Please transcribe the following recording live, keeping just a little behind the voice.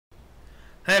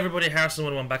Hey everybody,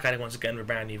 Harrison101 back at it once again with a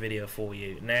brand new video for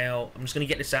you. Now, I'm just going to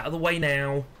get this out of the way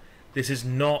now. This is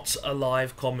not a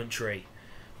live commentary.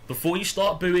 Before you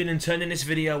start booing and turning this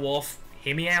video off,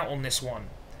 hear me out on this one.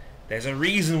 There's a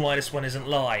reason why this one isn't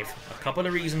live. A couple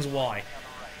of reasons why.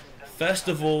 First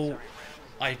of all,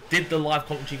 I did the live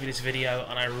commentary for this video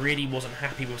and I really wasn't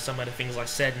happy with some of the things I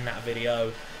said in that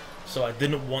video. So I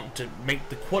didn't want to make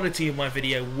the quality of my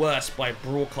video worse by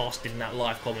broadcasting that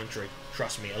live commentary.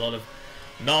 Trust me, a lot of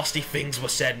nasty things were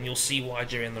said and you'll see why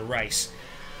during the race.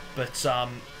 But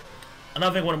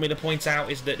another thing I wanted me to point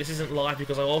out is that this isn't live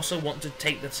because I also want to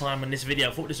take the time in this video.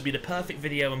 I thought this would be the perfect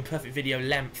video and perfect video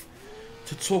length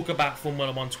to talk about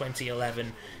Formula 1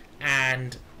 2011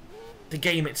 and the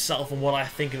game itself and what I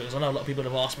think of it. Because I know a lot of people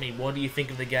have asked me, what do you think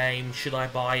of the game? Should I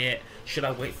buy it? Should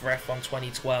I wait for F1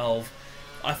 2012?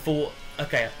 I thought,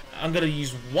 okay, I'm going to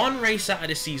use one race out of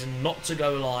this season not to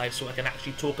go live so I can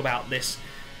actually talk about this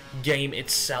game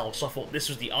itself. So I thought this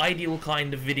was the ideal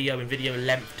kind of video and video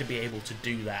length to be able to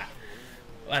do that.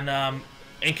 And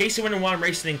in case you're wondering why I'm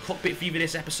racing in Cockpit for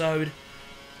this episode,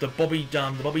 the Bobby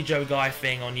Joe guy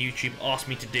thing on YouTube asked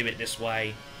me to do it this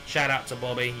way. Shout out to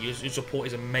Bobby, your support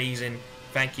is amazing,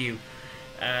 thank you.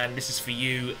 And this is for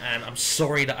you, and I'm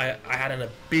sorry that I had an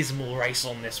abysmal race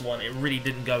on this one. It really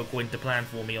didn't go according to plan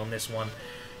for me on this one.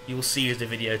 You'll see as the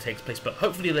video takes place, but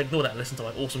hopefully you'll ignore that and listen to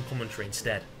my awesome commentary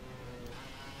instead.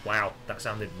 Wow, that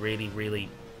sounded really, really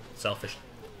selfish.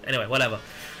 Anyway, whatever.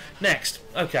 Next,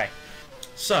 okay.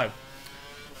 So,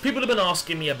 people have been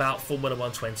asking me about Formula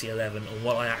 1 2011 and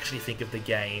what I actually think of the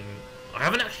game. I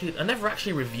never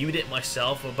actually reviewed it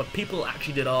myself, but people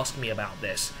actually did ask me about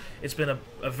this. It's been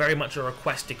a very much a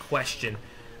requested question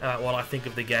about what I think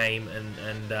of the game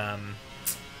and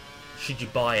should you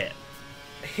buy it.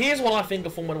 Here's what I think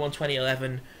of Formula 1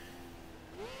 2011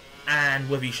 and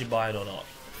whether you should buy it or not.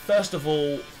 First of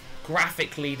all,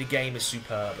 graphically the game is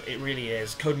superb. It really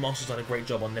is. Codemasters done a great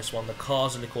job on this one. The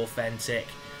cars look authentic.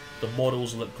 The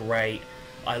models look great.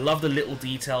 I love the little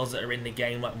details that are in the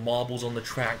game, like marbles on the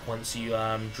track once you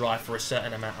drive for a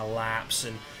certain amount of laps,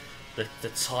 and the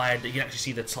tyre. You can actually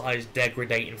see the tyres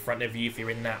degrade in front of you if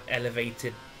you're in that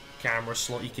elevated camera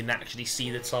slot. You can actually see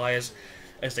the tyres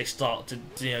as they start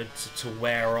to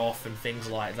wear off and things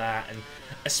like that, and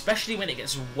especially when it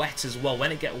gets wet as well.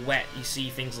 When it gets wet, you see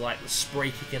things like the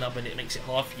spray kicking up and it makes it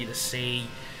hard for you to see.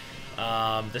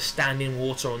 The standing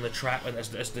water on the track as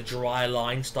the dry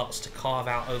line starts to carve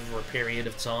out over a period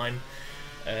of time,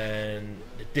 and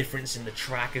the difference in the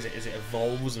track as it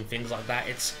evolves and things like that.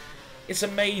 It's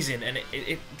amazing, and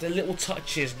the little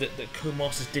touches that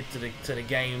Codemasters did to the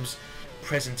game's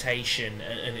presentation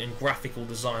and graphical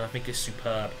design I think is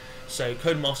superb. So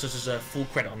Codemasters deserve full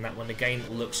credit on that one. The game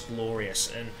looks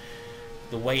glorious and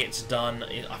the way it's done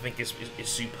I think is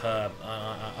superb.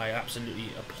 I absolutely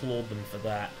applaud them for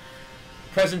that.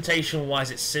 Presentation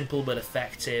wise it's simple but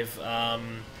effective.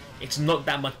 It's not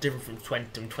that much different from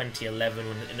 2011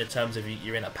 in the terms of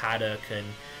you're in a paddock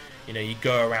and you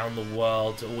go around the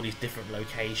world to all these different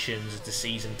locations as the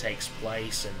season takes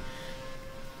place and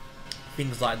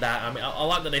things like that. I mean, I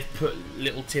like that they've put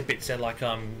little tidbits in, like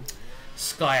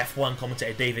Sky F1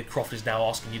 commentator David Croft is now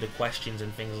asking you the questions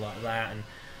and things like that. And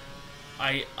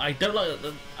I don't like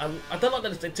that. I don't like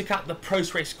that they took out the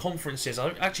post-race conferences. I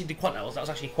actually did quite that. That was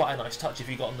actually quite a nice touch. If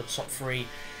you got on the top three,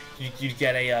 you'd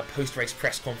get a post-race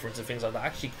press conference and things like that. I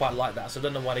actually quite like that. So I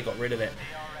don't know why they got rid of it.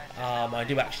 I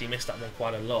do actually miss that one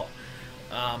quite a lot.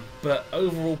 But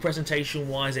overall,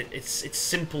 presentation-wise, it's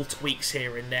simple tweaks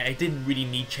here and there. It didn't really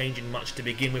need changing much to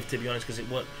begin with, to be honest, because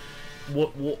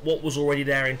what was already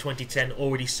there in 2010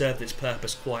 already served its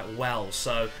purpose quite well.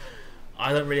 So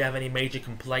I don't really have any major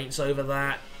complaints over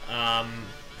that.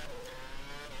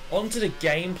 Onto the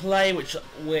gameplay,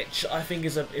 which I think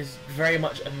is very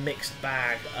much a mixed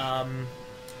bag.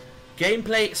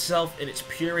 Gameplay itself in its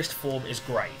purest form is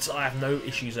great. I have no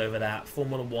issues over that.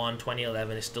 Formula 1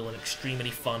 2011 is still an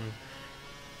extremely fun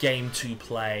game to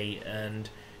play, and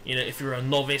if you're a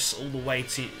novice all the way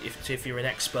to if you're an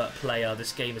expert player,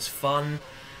 this game is fun.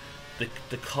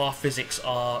 The car physics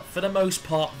are for the most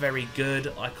part very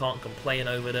good. I can't complain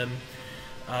over them.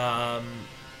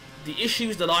 The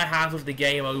issues that I have with the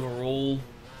game overall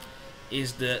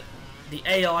is that the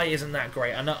AI isn't that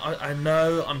great. I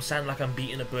know I'm sounding like I'm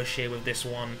beating a bush here with this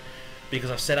one,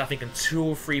 because I've said, I think in 2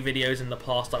 or 3 videos in the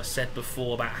past, I've said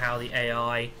before about how the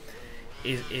AI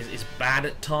is bad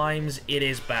at times. It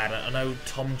is bad. I know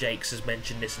Tom Jakes has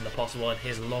mentioned this in the past, well, in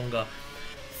his longer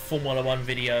Formula 1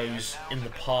 videos in the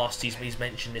past, he's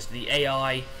mentioned this. The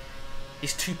AI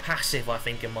is too passive, I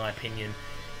think, in my opinion.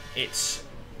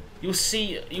 You've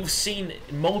seen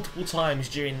multiple times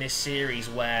during this series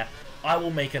where I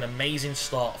will make an amazing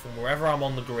start from wherever I'm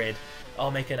on the grid.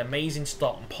 I'll make an amazing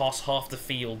start and pass half the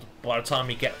field by the time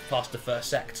we get past the first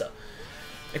sector.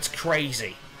 It's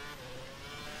crazy.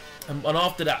 And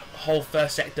after that whole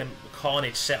first sector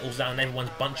carnage settles down and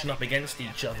everyone's bunching up against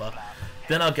each other,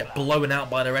 then I'll get blown out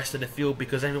by the rest of the field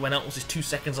because everyone else is 2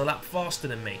 seconds a lap faster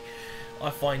than me. I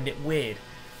find it weird.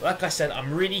 Like I said,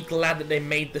 I'm really glad that they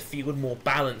made the field more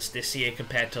balanced this year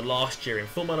compared to last year. In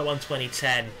Formula 1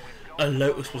 2010, a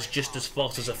Lotus was just as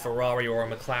fast as a Ferrari or a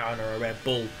McLaren or a Red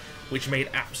Bull, which made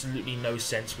absolutely no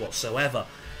sense whatsoever.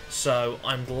 So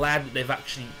I'm glad that they've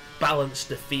actually balanced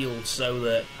the field so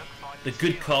that the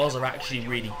good cars are actually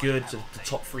really good. So the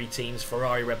top 3 teams,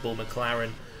 Ferrari, Red Bull,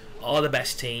 McLaren, are the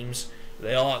best teams.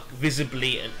 They are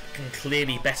visibly and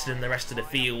clearly better than the rest of the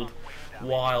field,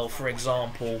 while, for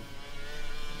example,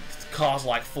 cars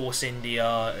like Force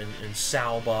India and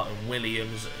Sauber and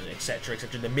Williams, etc.,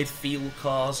 etc., the midfield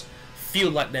cars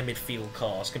feel like they're midfield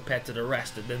cars compared to the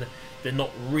rest. They're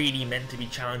not really meant to be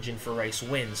challenging for race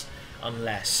wins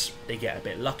unless they get a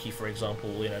bit lucky. For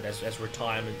example, you know, there's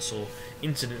retirements or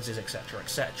incidences, etc.,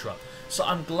 etc. So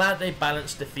I'm glad they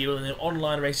balanced the field, and in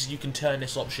online races you can turn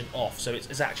this option off, so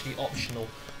it's actually optional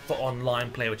for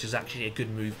online play, which is actually a good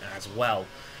move as well.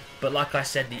 But like I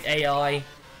said, the AI,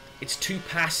 it's too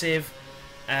passive,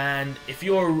 and if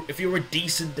you're a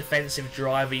decent defensive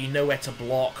driver, you know where to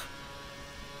block.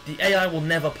 The AI will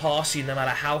never pass you no matter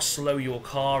how slow your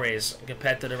car is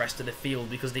compared to the rest of the field,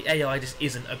 because the AI just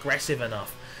isn't aggressive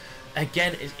enough.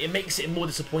 Again, it makes it more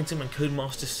disappointing when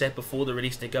Codemasters said before the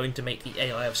release they're going to make the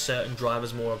AI of certain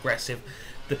drivers more aggressive,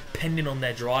 depending on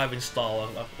their driving style,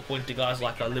 according to guys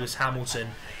like Lewis Hamilton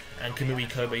and Kamui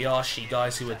Kobayashi,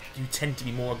 guys who tend to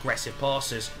be more aggressive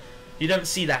passers. You don't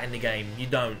see that in the game, you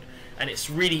don't. And it's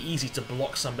really easy to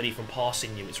block somebody from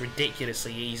passing you, it's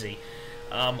ridiculously easy.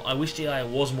 I wish the AI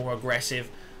was more aggressive,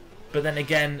 but then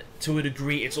again, to a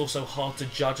degree, it's also hard to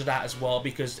judge that as well,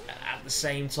 because at the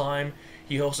same time,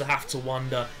 you also have to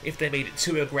wonder, if they made it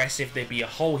too aggressive, there'd be a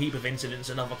whole heap of incidents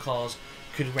and other cars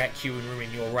could wreck you and ruin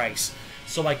your race.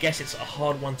 So I guess it's a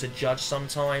hard one to judge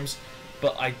sometimes,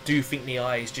 but I do think the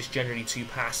AI is just generally too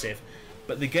passive.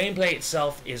 But the gameplay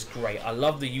itself is great. I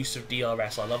love the use of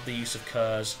DRS, I love the use of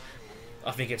KERS.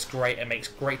 I think it's great, it makes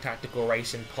great tactical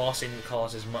racing. Passing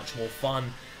cars is much more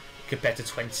fun compared to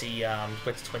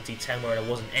 2010, where there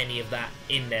wasn't any of that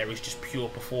in there. It was just pure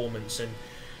performance, and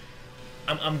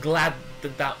I'm glad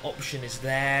that that option is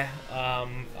there.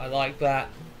 I like that.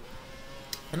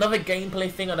 Another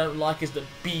gameplay thing I don't like is that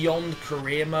beyond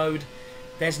career mode,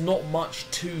 there's not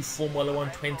much to Formula 1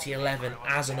 2011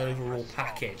 as an overall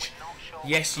package.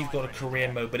 Yes, you've got a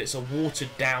career mode, but it's a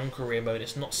watered-down career mode.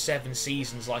 It's not 7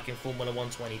 seasons like in Formula 1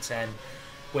 2010,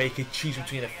 where you could choose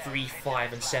between a 3,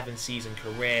 5, and 7 season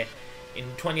career. In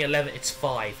 2011, it's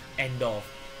 5. End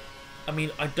of. I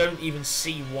mean, I don't even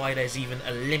see why there's even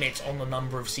a limit on the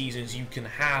number of seasons you can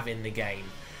have in the game.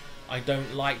 I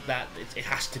don't like that it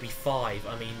has to be 5.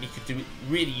 I mean, you could do it.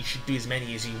 Really, you should do as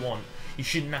many as you want. You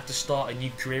shouldn't have to start a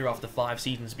new career after 5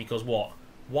 seasons because what?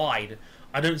 Why?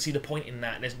 I don't see the point in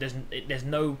that. There's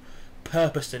no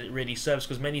purpose that it really serves,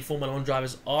 because many Formula 1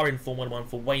 drivers are in Formula 1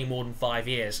 for way more than 5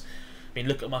 years. I mean,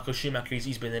 look at Michael Schumacher.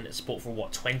 He's been in sport for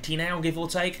what, 20 now, give or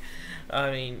take.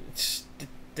 I mean,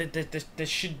 there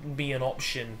shouldn't be an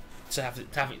option to have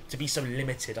it to be so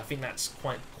limited. I think that's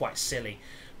quite silly.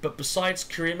 But besides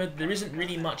career mode, there isn't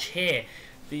really much here.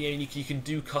 You can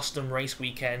do custom race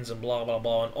weekends and blah blah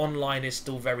blah. And online is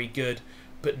still very good,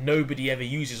 but nobody ever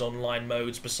uses online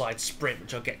modes besides Sprint,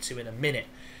 which I'll get to in a minute.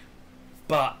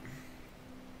 But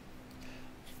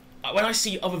when I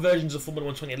see other versions of Formula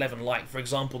 1 2011, like, for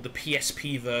example, the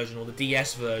PSP version, or the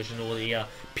DS version, or the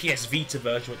PS Vita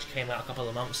version, which came out a couple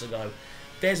of months ago,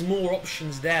 there's more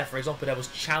options there. For example, there was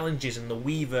challenges in the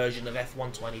Wii version of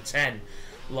F1 2010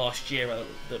 last year.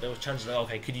 There was challenges like,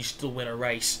 okay, could you still win a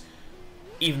race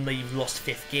even though you've lost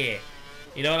 5th gear?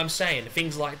 You know what I'm saying?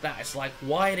 Things like that. It's like,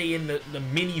 why are they in the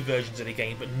mini versions of the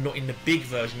game but not in the big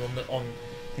version on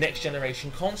next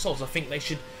generation consoles? I think they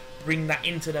should bring that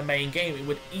into the main game. It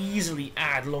would easily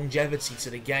add longevity to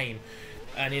the game,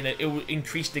 and it would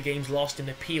increase the game's lasting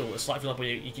appeal. It's like, for example,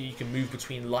 you can move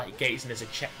between light gates, and there's a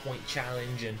checkpoint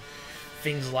challenge and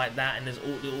things like that, and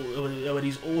there were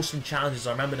these awesome challenges.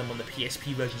 I remember them on the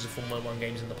PSP versions of Formula 1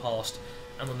 games in the past,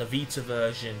 and on the Vita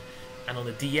version, and on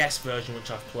the DS version, which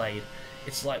I've played.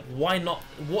 It's like, why not?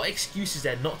 What excuse is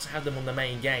there not to have them on the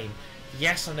main game?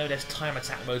 Yes, I know there's time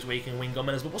attack modes where you can win gold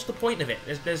medals, but what's the point of it?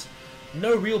 There's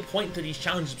no real point to these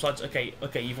challenges besides, okay,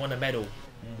 you've won a medal.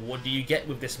 What do you get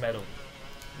with this medal?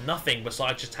 Nothing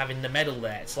besides just having the medal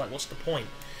there. It's like, what's the point?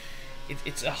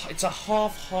 it's a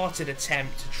half-hearted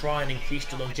attempt to try and increase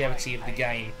the longevity of the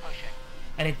game,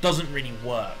 and it doesn't really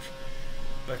work.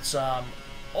 But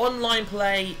online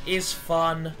play is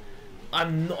fun.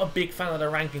 I'm not a big fan of the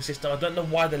ranking system. I don't know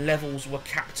why the levels were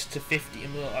capped to 50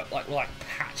 and like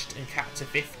patched and capped to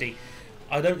 50.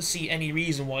 I don't see any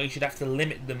reason why you should have to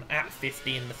limit them at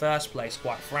 50 in the first place,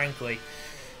 quite frankly.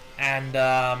 And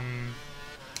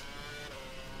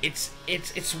it's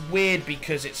weird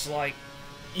because it's like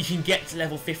you can get to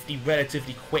level 50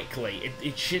 relatively quickly.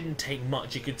 It shouldn't take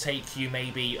much. It could take you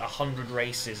maybe 100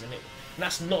 races, and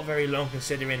that's not very long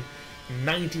considering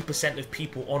 90% of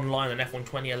people online on F1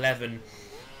 2011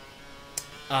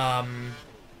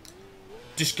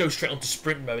 just go straight onto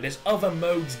sprint mode. There's other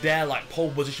modes there like pole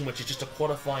position, which is just a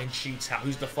qualifying shootout,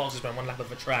 who's the fastest man one lap of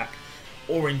the track,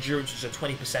 or endurance, which is a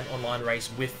 20% online race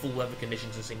with full weather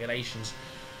conditions and simulations,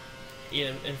 you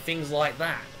know, and things like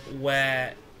that,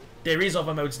 where there is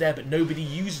other modes there, but nobody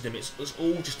uses them. It's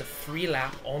all just a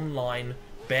 3-lap online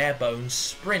bare bones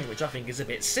sprint, which I think is a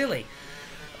bit silly.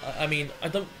 I mean, I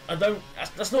don't.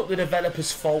 That's not the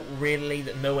developer's fault really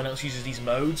that no one else uses these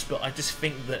modes, but I just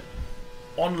think that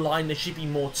online there should be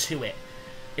more to it.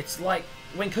 It's like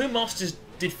when Codemasters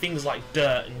did things like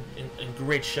Dirt and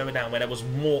Grid Showdown, where there was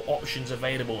more options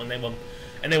available, and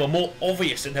they were more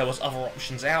obvious that there was other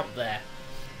options out there.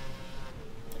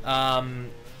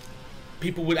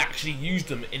 People would actually use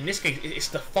them. In this case, it's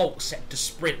default set to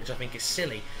sprint, which I think is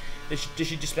silly. There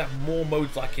should just have more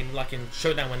modes like in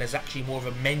Showdown, when there's actually more of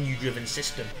a menu-driven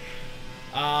system.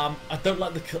 I don't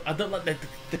like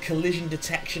the collision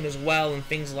detection as well and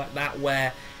things like that,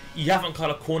 where you haven't cut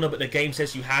a corner but the game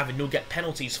says you have, and you'll get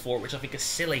penalties for it, which I think is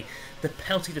silly. The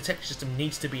penalty detection system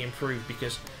needs to be improved,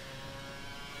 because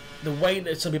the way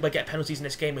that some people get penalties in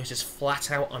this game is just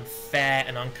flat out unfair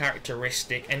and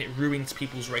uncharacteristic, and it ruins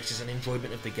people's races and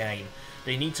enjoyment of the game.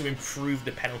 They need to improve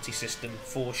the penalty system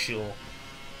for sure.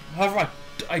 However,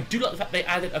 I do like the fact they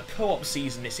added a co-op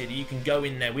season this year. You can go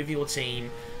in there with your team,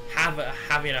 have a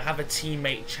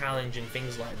teammate challenge and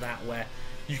things like that, where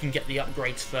you can get the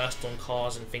upgrades first on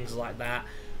cars and things like that.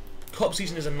 Co-op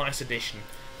season is a nice addition.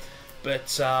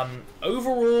 But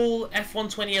overall, F1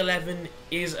 2011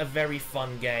 is a very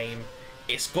fun game.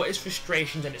 It's got its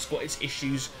frustrations and it's got its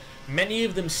issues. Many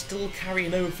of them still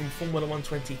carrying over from Formula 1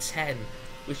 2010,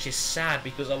 which is sad,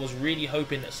 because I was really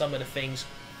hoping that some of the things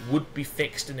would be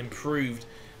fixed and improved.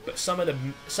 But some of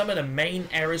the main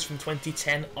errors from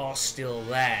 2010 are still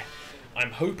there.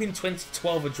 I'm hoping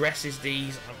 2012 addresses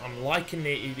these. I'm liking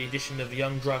the addition of the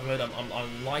young driver mode.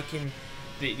 I'm liking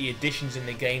the additions in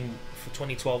the game for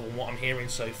 2012 and what I'm hearing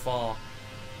so far.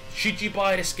 Should you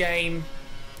buy this game?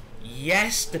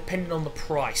 Yes, depending on the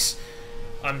price.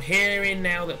 I'm hearing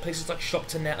now that places like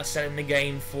Shop2Net are selling the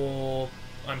game for,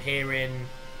 I'm hearing,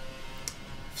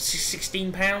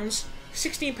 £16.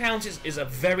 £16 is a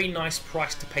very nice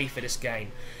price to pay for this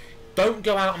game. Don't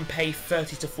go out and pay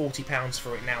 £30 to £40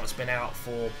 for it now. It's been out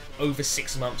for over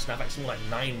 6 months now. In fact, it's more like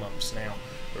 9 months now.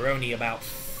 We're only about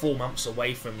 4 months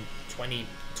away from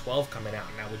 2012 coming out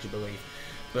now, would you believe?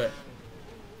 But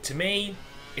to me,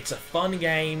 it's a fun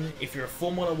game. If you're a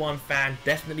Formula 1 fan,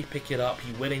 definitely pick it up.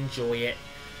 You will enjoy it.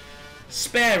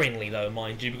 Sparingly though,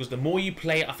 mind you, because the more you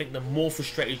play it, I think the more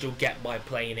frustrated you'll get by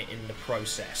playing it in the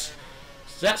process.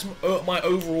 So that's my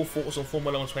overall thoughts on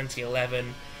Formula 1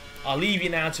 2011. I'll leave you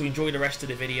now to enjoy the rest of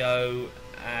the video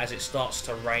as it starts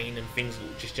to rain and things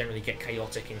will just generally get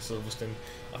chaotic in Silverstone.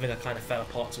 I think I kind of fell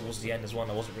apart towards the end as well.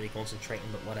 I wasn't really concentrating,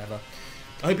 but whatever.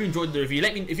 I hope you enjoyed the review.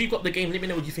 Let me, if you've got the game, let me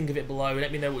know what you think of it below.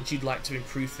 Let me know what you'd like to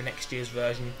improve for next year's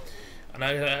version. And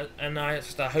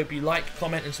I hope you like,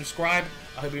 comment, and subscribe.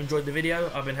 I hope you enjoyed the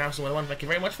video. I've been House101. Thank you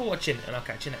very much for watching, and I'll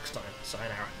catch you next time.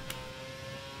 Sayonara.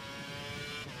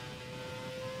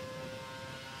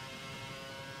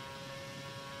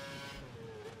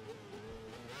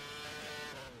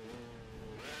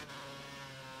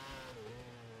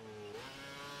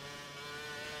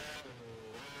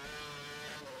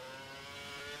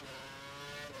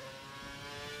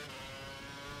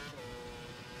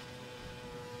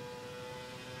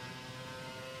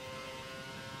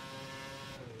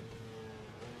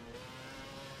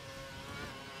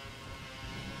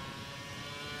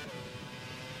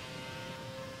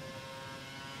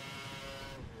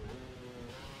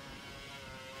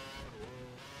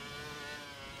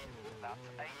 That's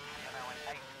 8, and now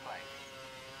in 8th place.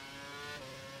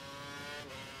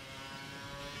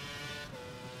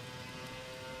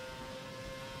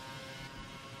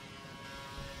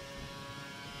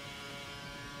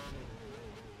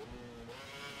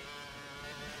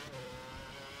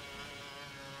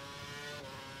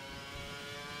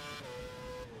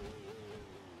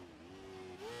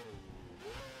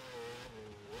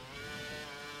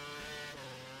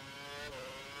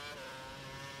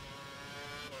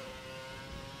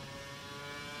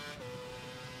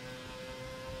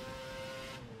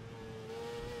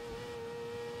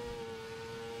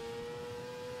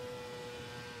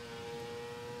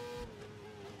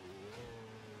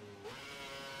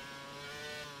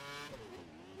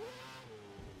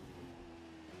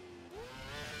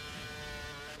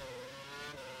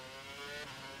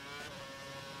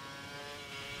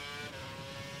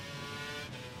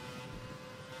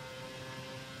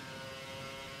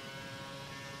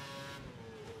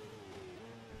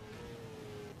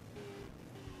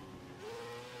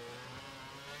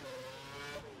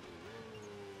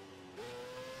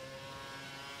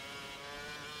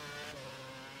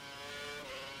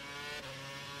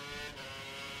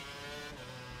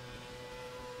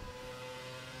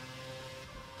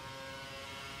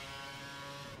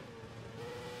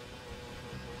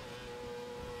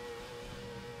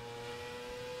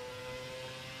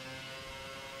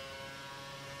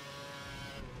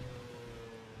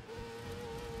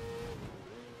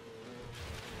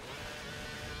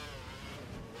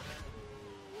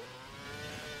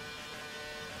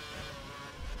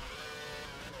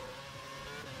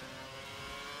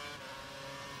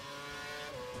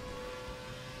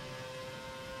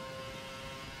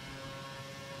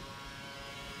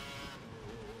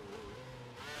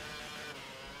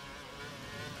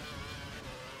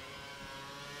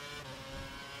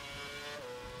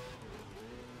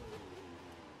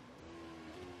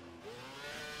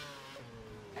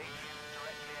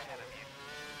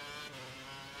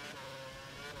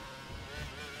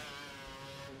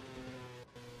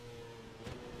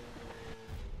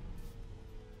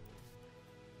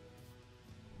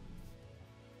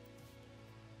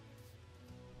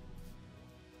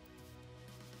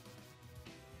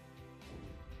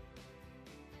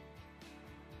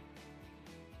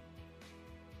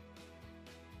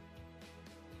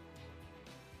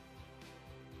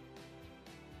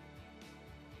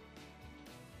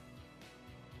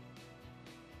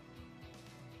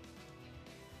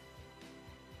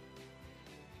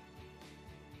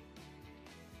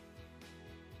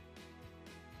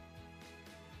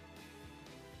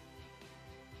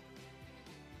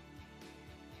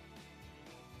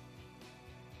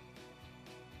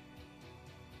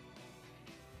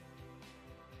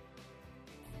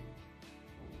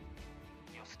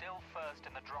 still first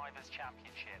in the Drivers'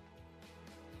 Championship.